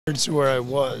to where I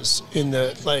was in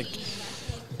the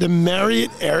the Marriott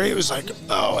area. It was like,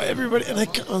 oh, everybody, and I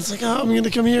was like, oh, I'm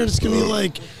gonna come here. It's gonna be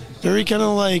like very kind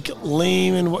of like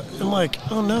lame, and I'm like,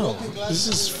 oh no, this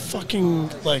is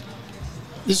fucking like,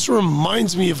 this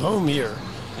reminds me of home here.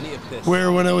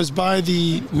 Where when I was by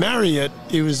the Marriott,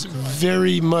 it was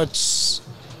very much.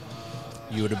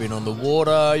 You would have been on the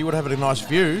water. You would have had a nice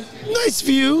view. Nice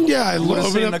view, yeah. I would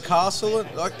have seen the castle.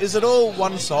 Like, is it all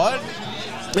one side?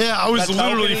 Yeah, I was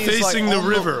literally facing the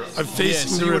river. I'm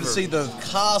facing the river. You would see the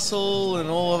castle and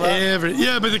all of that.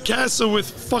 Yeah, but the castle with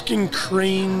fucking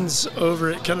cranes over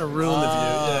it kind of ruined the view.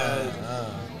 Yeah,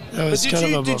 that was kind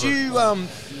of a bummer.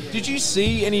 Did you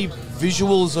see any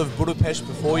visuals of Budapest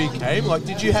before you came? Like,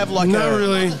 did you have like not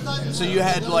really? So you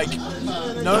had like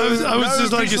I was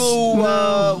just visual,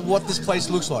 what this place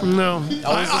looks like. No,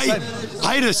 I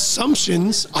had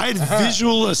assumptions. I had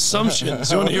visual assumptions.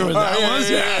 You want to hear what that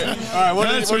was? Yeah. All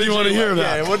right, that's what you want to hear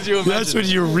about. Yeah, what did you imagine? That's what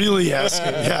you're really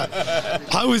asking. Yeah,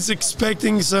 I was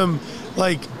expecting some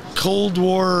like Cold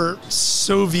War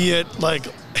Soviet like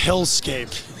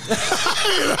hellscape.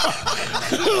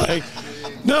 Like.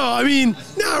 No, I mean,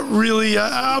 not really.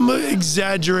 I'm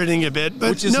exaggerating a bit.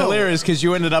 But which is hilarious because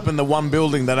you ended up in the one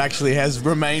building that actually has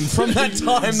remained from that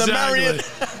time, exactly. The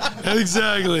Marriott.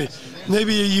 Exactly.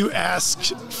 Maybe you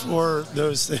asked for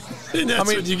those things, and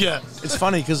that's what you get. It's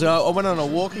funny because I went on a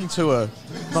walking tour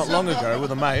not long ago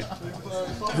with a mate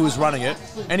who was running it,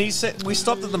 and he said, we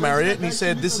stopped at the Marriott, and he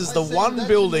said, this is the one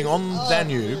building on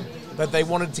Danube that they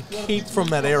wanted to keep from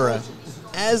that era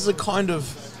as a kind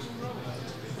of...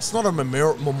 It's not a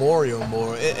memorial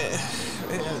more.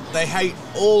 They hate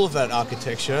all of that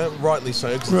architecture, rightly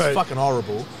so, because it's fucking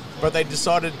horrible. But they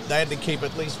decided they had to keep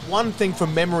at least one thing for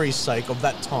memory's sake of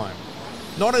that time.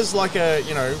 Not as like a,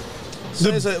 you know...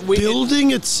 The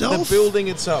building itself? The building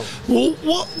itself. Well,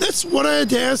 that's what I had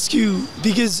to ask you,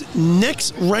 because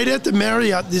right at the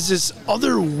Marriott, there's this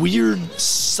other weird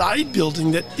side building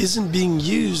that isn't being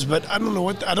used, but I don't know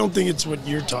what... I don't think it's what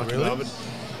you're talking about. But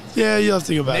yeah, you'll have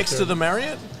to go back next to the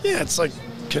Marriott? Yeah, it's like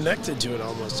connected to it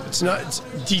almost. It's not. It's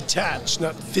detached,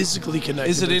 not physically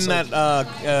connected. Is it in like,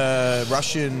 that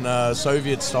Russian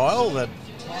Soviet style? That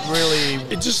really.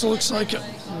 It just looks like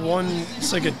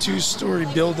it's like a two-story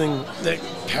building that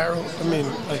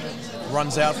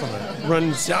runs out from it.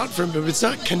 Runs out from it, but it's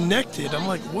not connected. I'm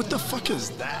like, what the fuck is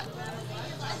that?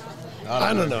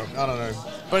 I don't know. I don't know.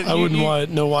 But I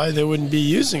wouldn't know why they wouldn't be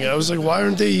using it. I was like, why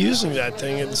aren't they using that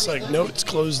thing? And it's like, no, it's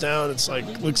closed down. It's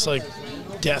like, looks like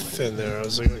death in there. I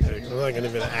was like, okay, I'm not going to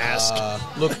even ask.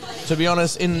 Look, to be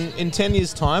honest, in 10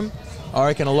 years' time, I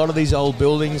reckon a lot of these old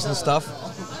buildings and stuff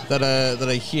that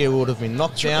are here would have been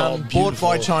knocked down, bought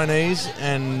by Chinese,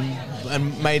 and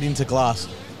made into glass.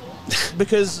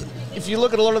 Because if you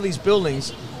look at a lot of these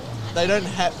buildings, they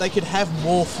could have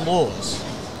more floors.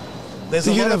 There's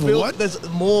a lot of what? There's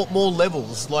more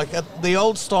levels. Like the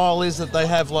old style is that they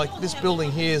have like this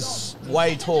building here is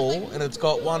way tall and it's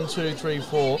got 1, 2, 3,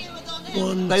 4.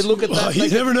 They look at that. You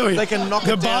never know. They can knock it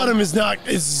down. The bottom is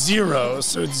 0,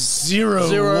 so it's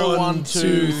 0, 1,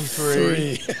 2,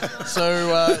 3.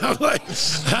 So I'm like,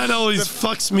 that always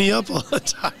fucks me up all the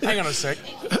time. Hang on a sec.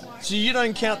 So you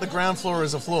don't count the ground floor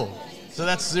as a floor. So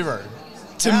that's 0.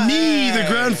 To me, the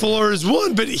ground floor is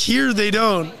 1, but here they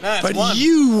don't. No, but 1.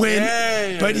 You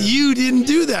went, but you didn't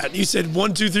do that. You said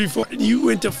 1, 2, 3, 4, and you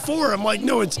went to 4. I'm like,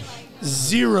 no, it's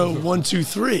 0, 1, 2,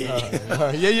 3.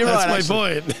 Yeah, you're right. That's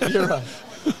my point. You're right.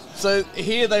 So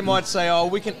here they might say, oh,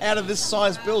 we can, out of this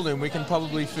size building, we can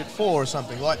probably fit 4 or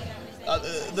something. Like,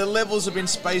 the levels have been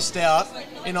spaced out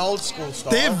in old school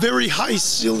style. They have very high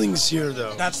ceilings here,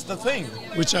 though. That's the thing.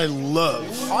 Which I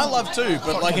love. I love too,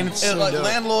 but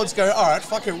landlords go, all right,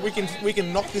 fuck it, we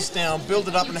can knock this down, build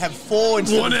it up, and have 4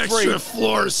 instead of 3. 1 extra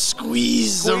floor,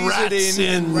 squeeze the rats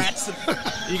in.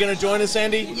 You going to join us,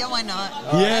 Andy? Yeah, why not?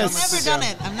 Yes. I've never done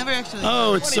it. I've never actually.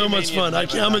 Oh, it's so much fun.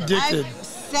 I'm addicted. I've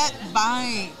sat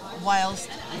by whilst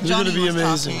You're going to be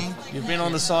amazing. Talking. You've been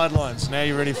on the sidelines. Now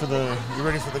you're ready for the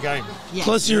game. Yes.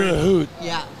 Plus, you're a hoot.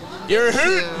 Yeah. You're a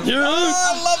hoot. You're a hoot.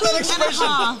 I love that expression.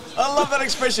 I love that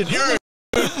expression. You're a hoot.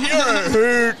 You're a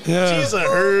hoot. Yeah. She's a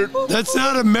hoot. That's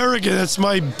not American. That's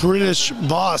my British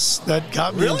boss that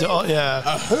got me into all. Yeah.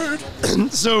 A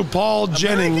hoot. So Paul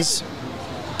Jennings,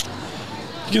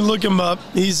 you can look him up.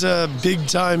 He's a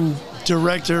big-time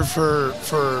director for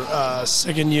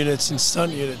second units and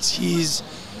stunt units.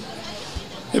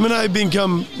 Him and I have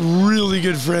become really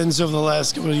good friends over the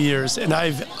last couple of years, and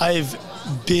I've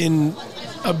been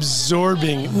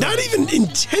absorbing, not even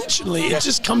intentionally. It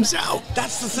just comes out.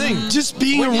 That's the thing. Just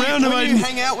being around them. When you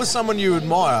hang out with someone you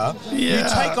admire, you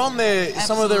take on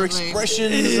some of their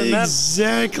expressions and that.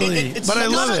 Exactly. But I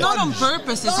love it. Not on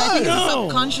purpose. It's, I think it's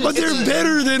subconscious. But they're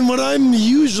better than what I'm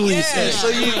usually saying. So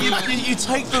you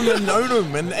take them and know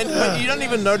them, but you don't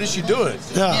even notice you do it.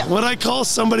 Yeah. When I call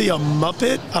somebody a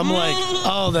Muppet, I'm like,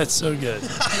 oh, that's so good.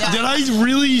 Did I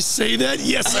really say that?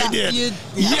 Yes, I did.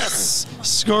 Yes.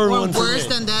 Score one for me. Worse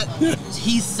than that,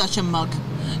 he's such a mug.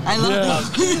 I love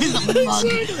that. He's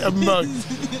a mug. A mug.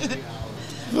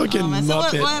 Fucking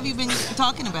Muppet. So what have you been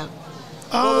talking about?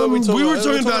 We were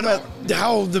talking about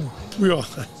how the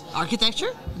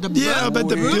architecture? About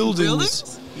the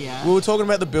buildings. Yeah. We were talking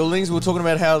about the buildings. We were talking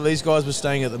about how these guys were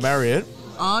staying at the Marriott.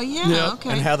 Oh, yeah, okay.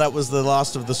 And how that was the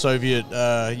last of the Soviet...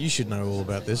 you should know all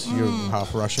about this. You're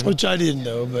half Russian. Which I didn't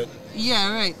know, but...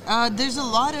 Yeah, right. There's a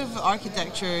lot of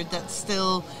architecture that's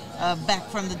still back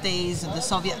from the days of the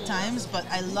Soviet times, but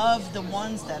I love the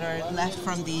ones that are left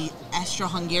from the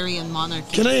Austro-Hungarian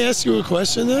monarchy. Can I ask you a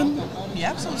question then? Yeah,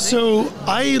 absolutely. So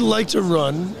I like to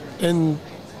run, and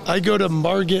I go to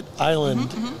Margaret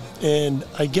Island, and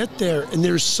I get there, and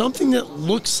there's something that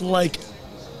looks like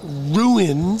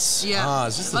ruins. Yeah.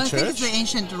 Is this the I church? think it's the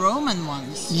ancient Roman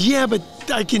ones. Yeah, but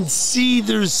I can see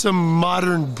there's some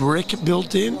modern brick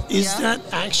built in. Is Yeah. that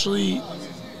actually...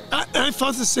 I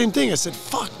thought the same thing. I said,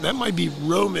 fuck, that might be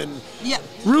Roman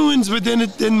ruins, but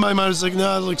then my mind was like,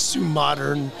 no, it looks too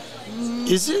modern.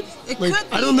 Is it? It like, could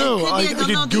be. I don't know. It could be. I don't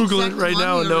know could the Google it exact right one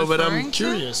now and you're know, but I'm referring to.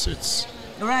 curious. It's...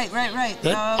 Right.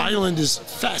 That island is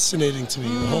fascinating to me,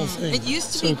 the whole thing. It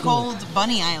used to So be cool. Called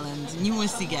Bunny Island,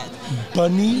 Newestigat.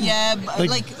 Bunny? Yeah,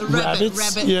 like rabbits?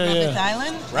 Rabbit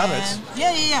Island. Rabbits?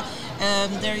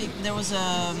 And, there was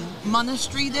a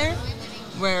monastery there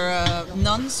where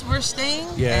nuns were staying.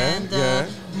 And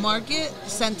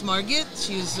Saint Margaret,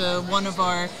 she's one of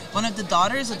the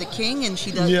daughters of the king, and she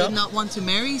did not want to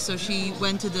marry, so she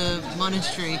went to the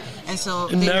monastery, and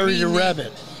they married a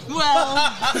rabbit. Well,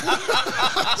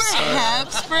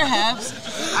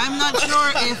 perhaps. I'm not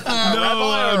sure if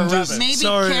maybe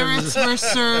carrots were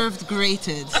served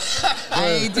grated.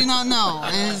 I do not know.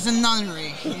 It's a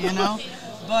nunnery, you know.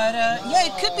 But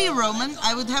it could be Roman.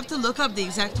 I would have to look up the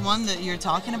exact one that you're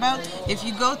talking about. If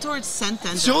you go towards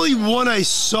Santander. It's the only one I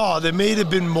saw. There may have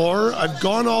been more. I've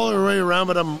gone all the way around,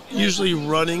 but I'm usually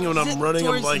running. When I'm running,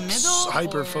 I'm like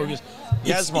hyper focused.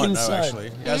 Yaz might know, actually.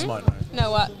 Yaz might know.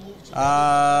 Know what?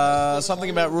 Something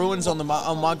about ruins on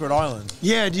Margaret Island.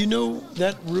 Yeah, do you know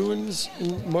that ruins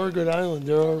in Margaret Island?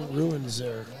 There are ruins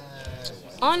there.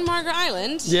 On Margaret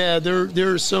Island? Yeah,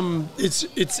 there are some.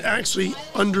 It's actually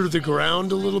under the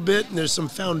ground a little bit, and there's some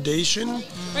foundation.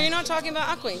 Are you not talking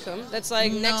about Aquancum? That's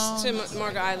like next to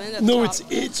Margaret Island. At No, the top.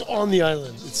 it's on the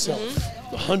island itself,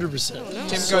 100%.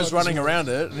 Tim goes running around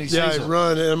it, and he sees I it.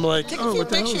 run, and I'm like, Take a oh, few what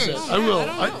the hell is pictures. that? I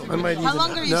will. I might even. How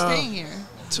long are you staying here?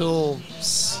 Till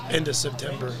end of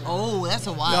September. Oh, that's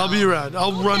a while. I'll be around.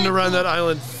 I'll run around that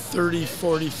island 30,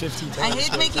 40, 50 times. I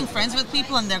hate making friends with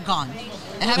people and they're gone.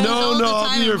 No,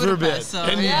 I'll be here for a bit. So.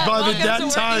 And Yeah, by welcome that to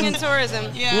working time, in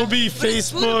tourism. Yeah. we'll be But it's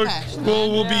Facebook. Budapest, man.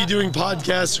 We'll be doing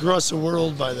podcasts across the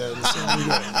world by then. So we're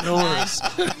good. No worries.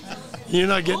 You're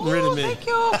not getting rid of me. Thank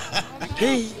you.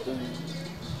 Hey.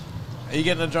 Are you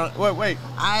getting a drunk? Wait.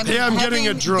 I'm getting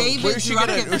a drunk. David's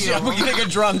rocket fuel. I'm getting a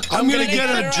drunk. I'm going to get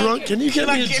a drunk. Can you get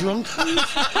me a drunk, please?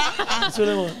 That's what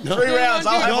I want. No. 3 rounds.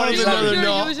 I'll have one of another those.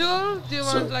 no. Usual? Do you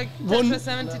want like one- Tetris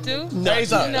 72? No,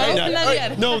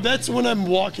 yet. no, that's when I'm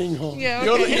walking home. Yeah,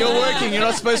 You're okay. working. You're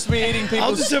not supposed to be eating I'll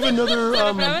people's... just have another.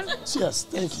 Ramen? Yes,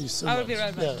 thank you so much. I will be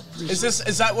right back. Yeah.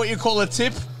 Is that what you call a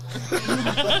tip?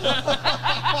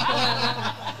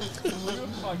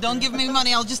 Don't give me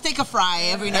money. I'll just take a fry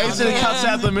every now and Hazel then. cuts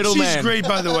out the middleman. She's great,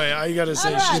 by the way. I gotta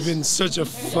say, she's been such a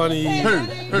funny.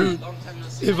 Who?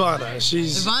 Ivana.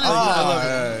 She's. Ivana's I love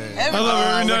good. her. I love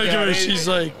her every night. I give her. She's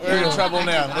like. We're in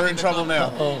trouble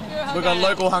now. We've got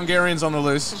local Hungarians on the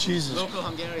loose. Jesus. Local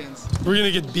Hungarians. We're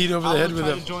gonna get beat over the I head will with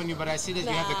try them. to join you, but I see that you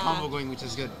have the combo going, which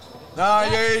is good. No,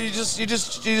 you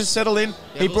just settle in.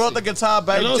 He we'll brought see. the guitar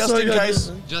back And also just in I got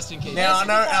case. Just in case. Now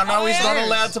I know he's not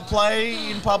allowed to play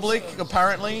in public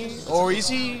apparently, or is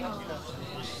he?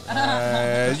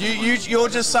 You're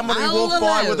just somebody who I'll walked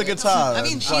by allow with a it. guitar. I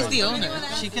mean, she's the owner.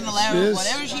 She can allow She is.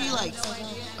 whatever she likes.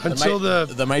 Until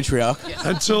the matriarch.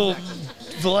 until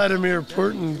Vladimir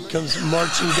Putin comes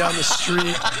marching down the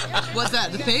street. What's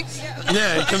that? The pigs?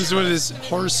 Yeah, he comes with his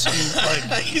horse and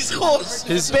like His horse.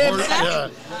 his Bam. horse. Yeah.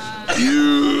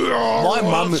 You are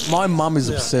My mum is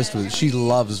obsessed with it. She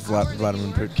loves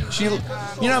Vladimir Putin.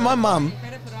 My mum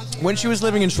when she was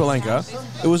living in Sri Lanka,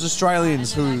 it was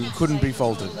Australians who couldn't be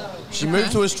faulted. She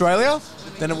moved to Australia,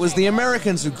 then it was the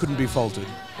Americans who couldn't be faulted.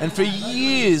 And for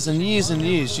years and years and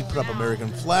years, she'd put up American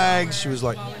flags. She was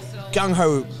like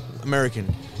gung-ho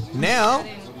American. Now,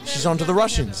 she's onto the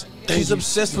Russians. She's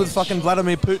obsessed with fucking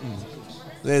Vladimir Putin.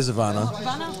 There's Ivana.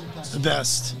 The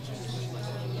best.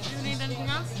 Do you need anything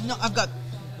else? No, I've got.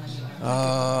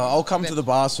 I'll come to the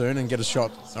bar soon and get a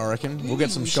shot, I reckon. We'll get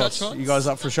some shots. You guys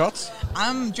up for shots?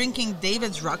 I'm drinking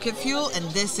David's Rocket Fuel, and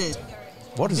this is.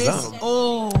 What is This, that?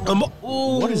 oh,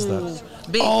 What is that?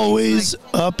 big. Always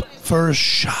up for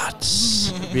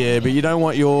shots. Yeah, but you don't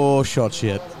want your shots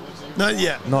yet. Not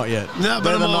yet. Not yet. No, but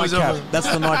They're I'm the always nightcap. up for-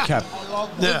 That's the nightcap.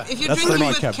 Yeah. If you're That's the drinking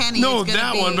with nightcap. Kenny, No, it's gonna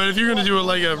that be, one. But if you're gonna do it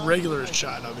like a regular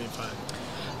shot, I'll be fine.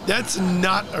 That's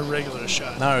not a regular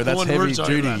shot. No, The that's one we're heavy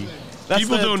talking duty. about. That's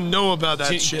People the- don't know about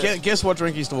that shit. Guess what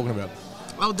drink he's talking about?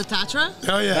 Oh, the Tatra?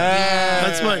 Oh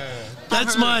yeah.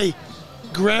 That's my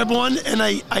grab one, and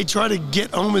I try to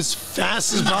get home as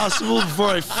fast as possible before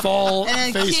I fall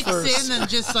And then it face kicks first. in and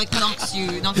just like knocks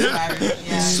you out.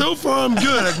 Yeah. So far I'm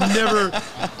good.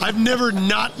 I've never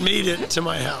not made it to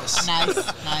my house. Nice,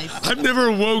 nice. I've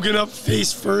never woken up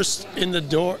face first in the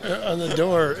door on the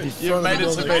door in front made of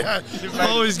it the to building. bed. I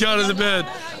always got into bed.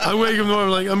 I wake up in the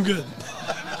morning like I'm good.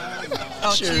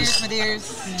 Oh, Cheers. cheers, my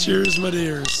dears. Cheers, my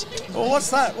dears. Well,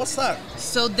 what's that? What's that?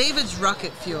 So David's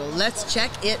Rocket Fuel. Let's check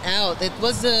it out. It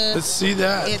was a. Let's see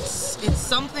that. It's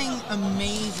something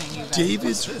amazing, you guys.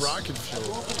 David's Rocket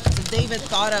Fuel. So David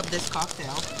thought up this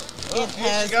cocktail. It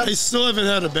has. I still haven't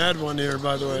had a bad one here,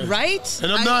 by the way. Right?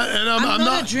 And I'm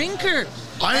not a drinker.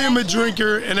 I am a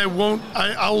drinker, and I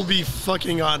will be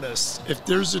fucking honest. If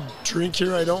there's a drink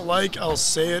here I don't like, I'll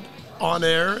say it on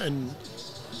air, and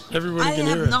everybody can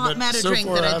hear it. I have not But met a so drink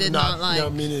far, that I have did not like. No,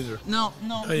 me neither. No.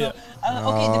 Oh, yeah.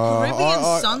 Okay, the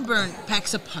Caribbean Sunburn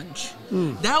packs a punch.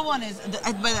 That one is, but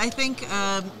I think.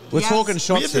 We're yes. talking We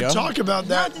shots have to here. talk about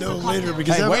that No, this is a later cocktail.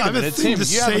 because Hey, I wait a have a minute, thing Tim,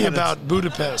 to you haven't say had a- about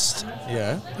Budapest.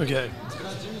 Yeah. Okay.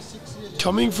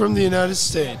 Coming from the United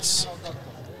States,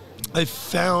 I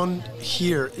found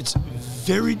here it's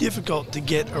very difficult to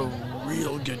get a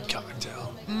real good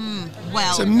cocktail.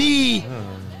 Well, To me,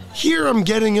 here I'm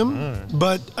getting them,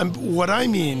 but what I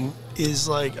mean is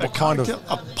like a What kind of-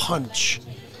 cocktail, a punch.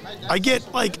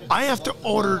 I have to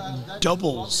order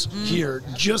doubles here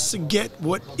just to get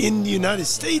what in the United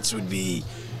States would be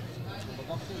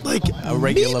like A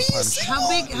regular maybe punch. how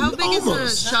big is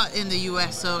almost. a shot in the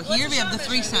U.S.? So here we have the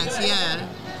 3 cents. Yeah.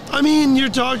 I mean, you're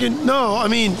talking,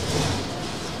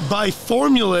 by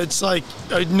formula, it's like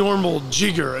a normal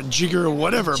jigger or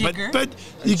whatever. Jigger? But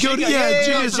you go to,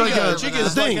 jigger's like a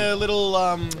Jigger's thing. like a little.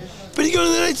 But you go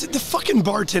to the nights, the fucking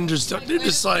bartenders, they're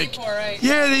just like, free pour, right?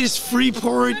 yeah, they just free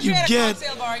pour it. You You're at a get,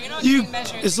 cocktail bar, you're not getting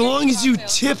measured. as You get long the as you cocktail,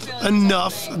 tip you're feeling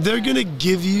enough, they're gonna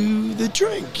give you the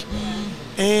drink.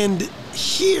 And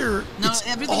here, No, it's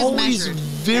everything is always measured.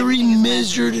 very Everything is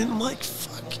measured, measured. and I'm like,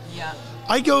 fuck. Yeah.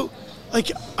 I go,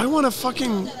 like, I want a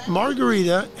fucking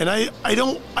margarita, and I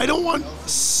don't want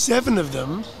 7 of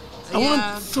them. I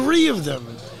Yeah. want 3 of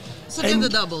them. So get And- the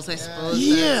doubles, I suppose.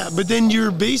 Yeah, but then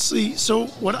you're basically, so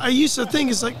what I used to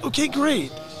think is like, okay,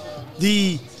 great.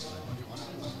 The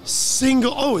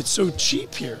single, it's so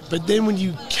cheap here. But then when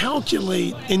you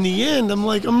calculate in the end, I'm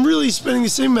like, I'm really spending the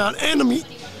same amount, and I'm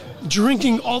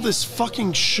drinking all this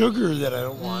fucking sugar that I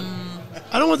don't want.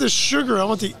 I don't want the sugar, I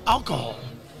want the alcohol.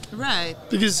 Right.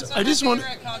 Because So I just want, my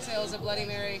favorite cocktail is a Bloody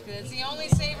Mary because it's the only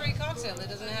savory cocktail that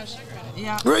doesn't have sugar in it.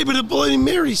 Yeah. right, but a Bloody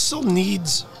Mary still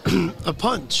needs a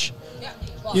punch. Yeah.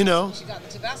 Well, You know? She got the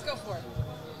Tabasco for it.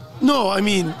 No, I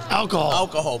mean alcohol.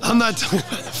 Alcohol I'm not talking about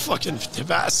the fucking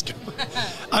Tabasco.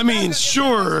 I mean,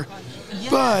 sure,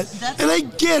 but and I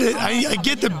get it. I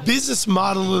get the business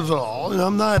model of it all, and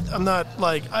I'm not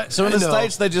like. So in I the know.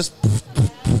 States, they just.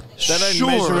 They don't Sure,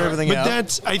 measure everything but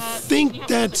out. I think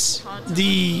that's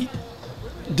the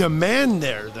demand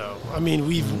there, though. I mean,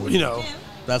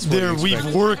 That's what you we've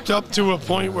expect. worked up to a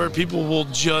point where people will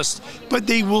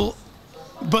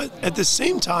but at the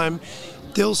same time,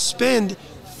 they'll spend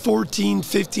 $14,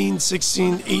 $15,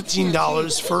 $16,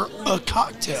 $18 for a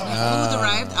cocktail. Food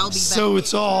arrived, I'll be back. So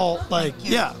it's all like,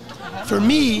 yeah. For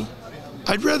me,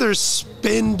 I'd rather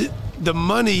spend the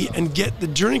money and get the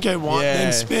drink I want Yeah.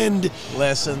 than spend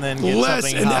Less and then get less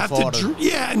something and half have to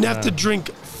ordered. have to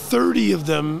drink 30 of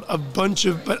them,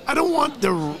 but I don't want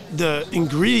the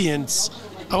ingredients.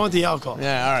 I want the alcohol.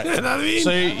 Yeah, all right. You know what I mean?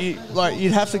 So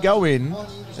you'd have to go in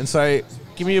and say,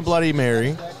 "Give me a Bloody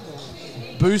Mary,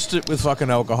 boost it with fucking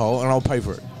alcohol, and I'll pay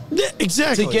for it." Yeah,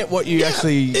 exactly. To get what you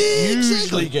actually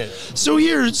usually get.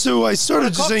 So I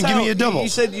started just saying, give me a double. You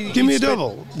said give me a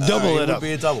double. Double it would up.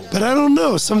 be a double. But I don't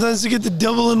know. Sometimes I get the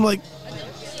double and I'm like,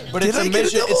 but it's a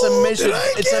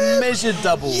measured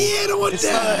double. Yeah, I don't want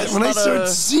that. When when I start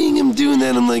seeing him doing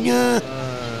that, I'm like,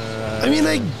 I mean,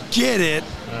 I get it.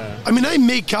 I mean, I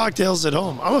make cocktails at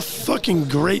home. I'm a fucking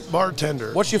great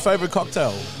bartender. What's your favorite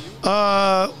cocktail?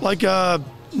 Like a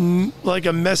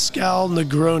mezcal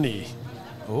Negroni.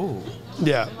 Oh.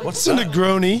 Yeah. What's a that?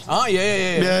 Negroni? Oh,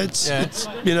 yeah. Yeah, it's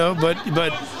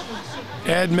but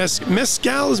add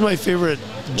mezcal is my favorite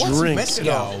drink. What's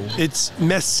mezcal? It's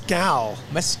mezcal.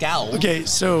 Mezcal? Okay,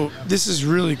 so this is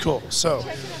really cool. So,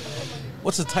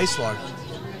 what's it taste like?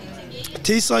 It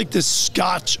tastes like the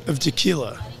scotch of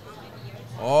tequila.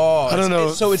 Oh, I don't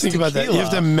know. So it's think tequila. about that. You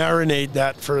have to marinate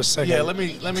that for a second. Yeah, let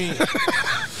me.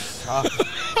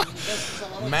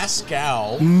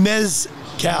 Mezcal.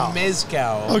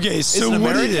 Mezcal. Okay, so is it what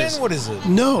American? it is? What is it?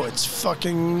 No, it's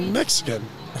fucking Mexican.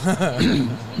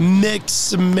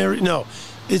 No,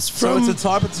 it's from. So it's a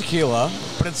type of tequila,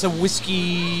 but it's a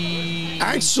whiskey.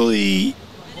 Actually,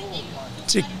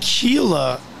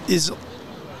 tequila is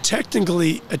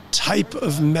technically a type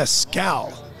of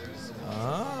mezcal.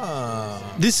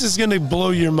 This is gonna blow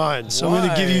your mind, so I'm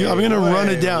gonna give you. I'm gonna run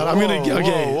it down.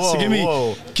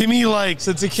 So give me like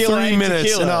so tequila 3 minutes,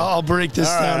 tequila. and I'll break this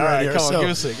down right here. Come on,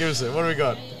 So, give us it. What do we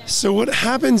got? So what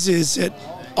happens is that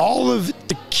all of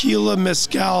tequila,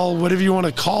 mezcal, whatever you want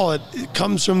to call it, it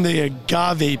comes from the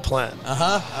agave plant.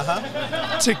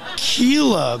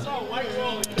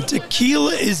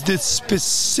 Tequila is the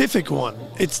specific one.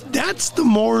 That's the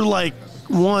more like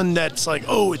one that's like,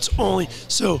 oh, it's only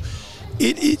so.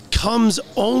 It comes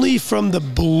only from the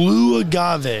blue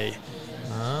agave.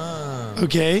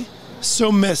 Okay?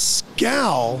 So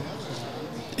mezcal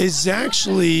is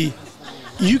actually,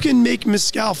 you can make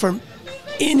mezcal from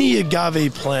any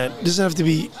agave plant. It doesn't have to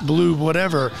be blue,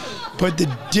 whatever. But the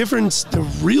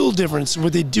real difference,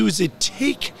 what they do is they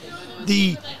take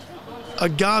the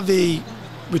agave,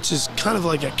 which is kind of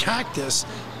like a cactus,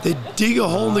 they dig a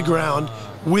hole in the ground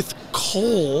with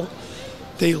coal.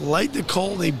 They light the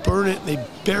coal, they burn it, they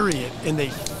bury it, and they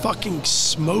fucking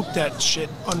smoke that shit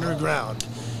underground.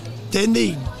 Then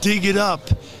they dig it up,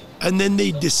 and then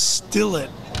they distill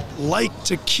it like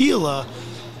tequila,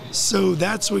 so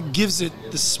that's what gives it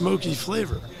the smoky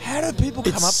flavor. How do people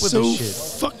come up with this shit?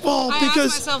 I ask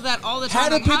myself that all the time. How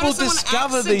do people does someone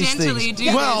discover these accidentally things? do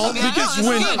this? Well, I mean, because no,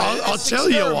 when it's good. I'll tell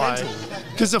you why.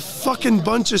 Because a fucking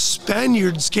bunch of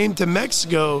Spaniards came to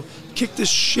Mexico, kicked the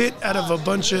shit out of a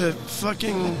bunch of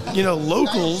fucking,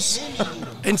 locals,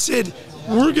 and said,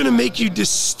 we're going to make you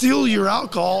distill your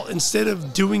alcohol instead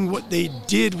of doing what they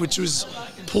did, which was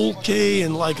pulque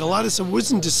and like a lot of stuff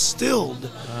wasn't distilled.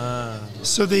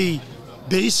 So they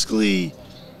basically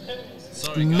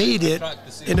made it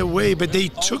in a way, but they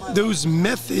took those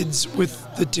methods with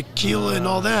the tequila and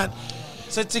all that.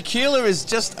 So tequila is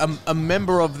just a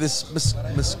member of this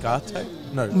Mezcal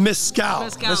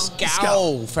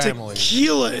family.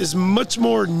 Tequila is much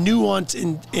more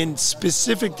nuanced and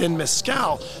specific than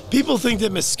mezcal. People think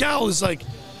that mezcal is like,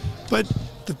 but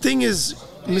the thing is,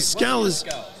 mezcal is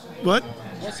what?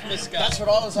 What's mezcal? That's what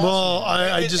I was asking. Well,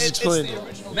 I just explained it.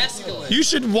 Mescaline. You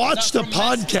should watch the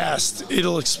podcast.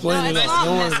 It'll explain it all.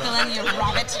 Don't worry about it. You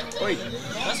rabbit. Wait,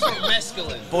 that's from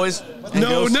mescaline. Boys.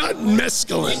 No, not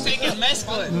mescaline. He's taking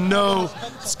mescaline. No,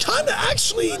 it's kind of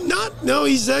actually not. No,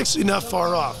 he's actually not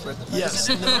far off. But yes.